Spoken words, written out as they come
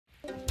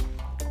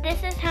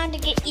this is how to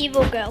get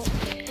Evil Goat.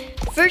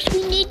 First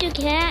we need to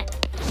get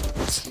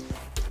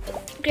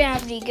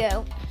Gravity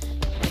Goat.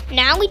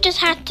 Now we just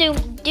have to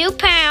do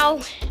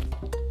POW.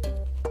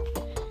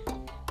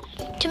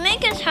 To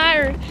make us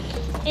higher,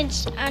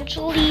 it's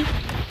actually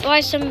buy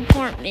some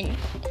apartment.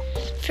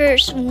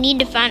 First, we need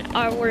to find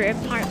our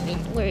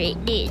apartment where it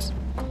is.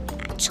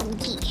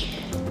 Actually,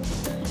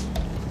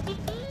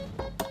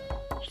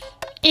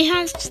 it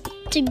has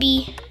to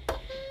be.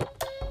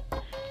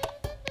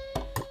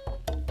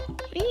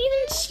 When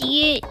you can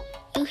see it,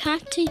 you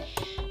have to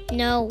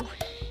know,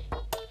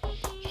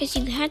 because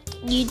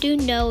you do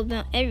know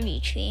about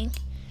everything.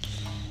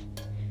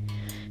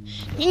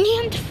 Then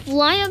you have to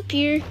fly up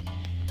here.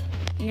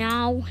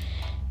 Now,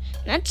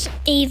 that's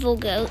Evil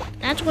Goat.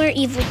 That's where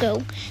Evil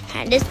Goat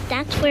had this.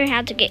 That's where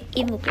how to get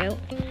Evil Goat.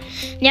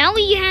 Now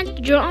we have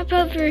to drop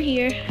over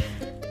here.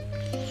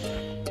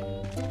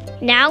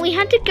 Now we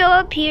have to go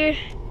up here.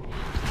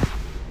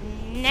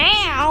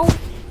 Now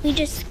we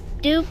just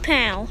do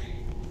POW.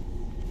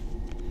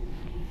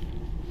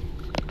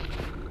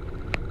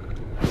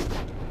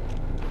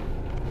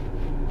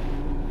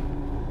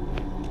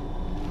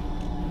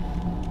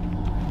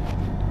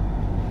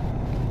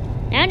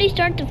 Now they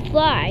start to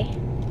fly.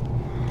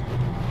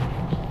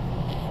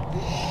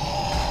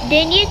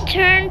 Then you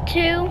turn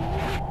to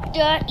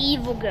the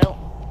Evil Goat.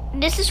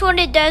 This is what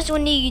it does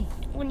when you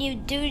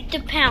do the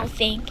POW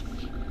thing.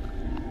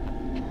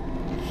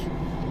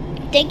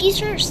 Thank you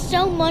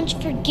so much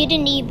for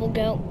getting Evil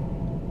Goat.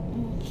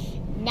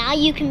 Now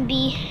you can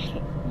be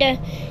the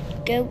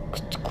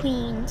Goat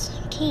Queen's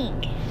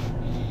king.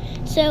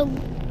 So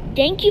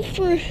thank you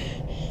for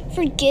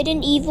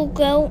getting Evil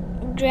Goat,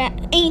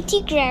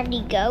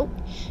 Anti-Gravity Goat,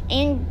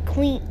 and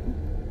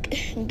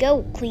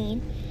Goat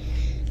Queen.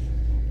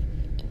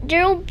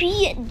 There will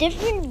be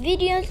different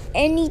videos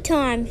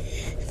anytime.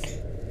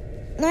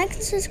 Like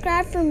and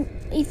subscribe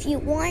if you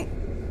want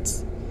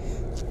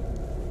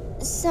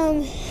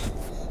some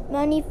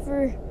money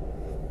for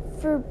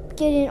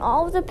getting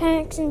all of the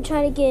packs and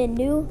try to get a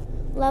new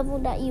level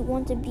that you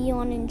want to be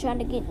on and try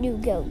to get new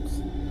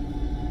goats.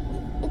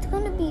 It's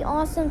gonna be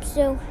awesome.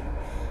 So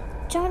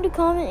try to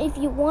comment if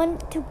you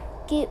want to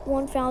get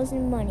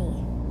 1,000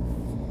 money.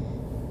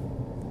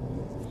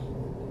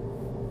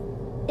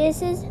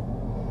 This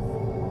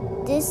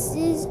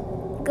is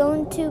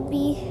going to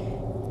be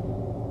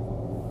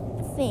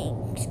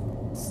things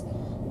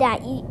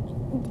that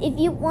if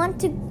you want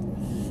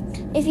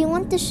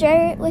to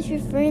share it with your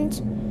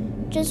friends,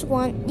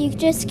 you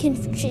just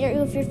can share it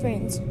with your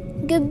friends.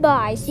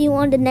 Goodbye. See you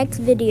on the next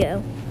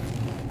video.